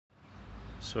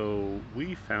So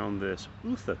we found this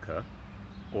ootheca,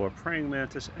 or praying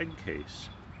mantis egg case.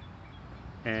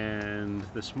 And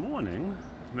this morning,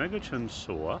 Megachan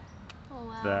saw Oh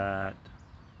wow. that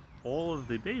all of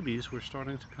the babies were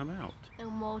starting to come out. They're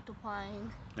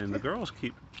multiplying. And the girls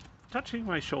keep touching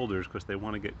my shoulders because they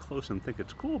want to get close and think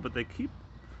it's cool, but they keep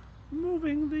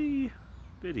moving the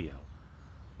video.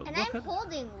 But And look I'm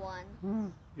holding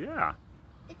one. yeah,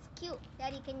 It's cute.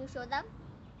 Daddy, can you show them?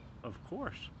 of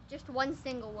course. Just one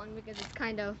single one because it's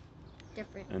kind of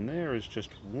different. And there is just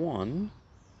one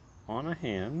on a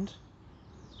hand.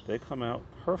 They come out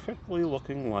perfectly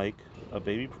looking like a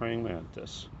baby praying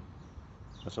mantis.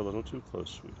 That's a little too close,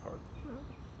 sweetheart.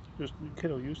 Just,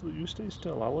 kiddo, you stay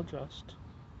still. I'll adjust.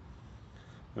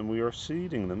 And we are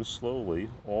seeding them slowly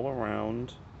all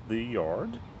around the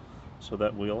yard so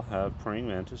that we'll have praying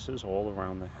mantises all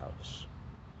around the house.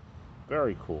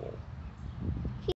 Very cool.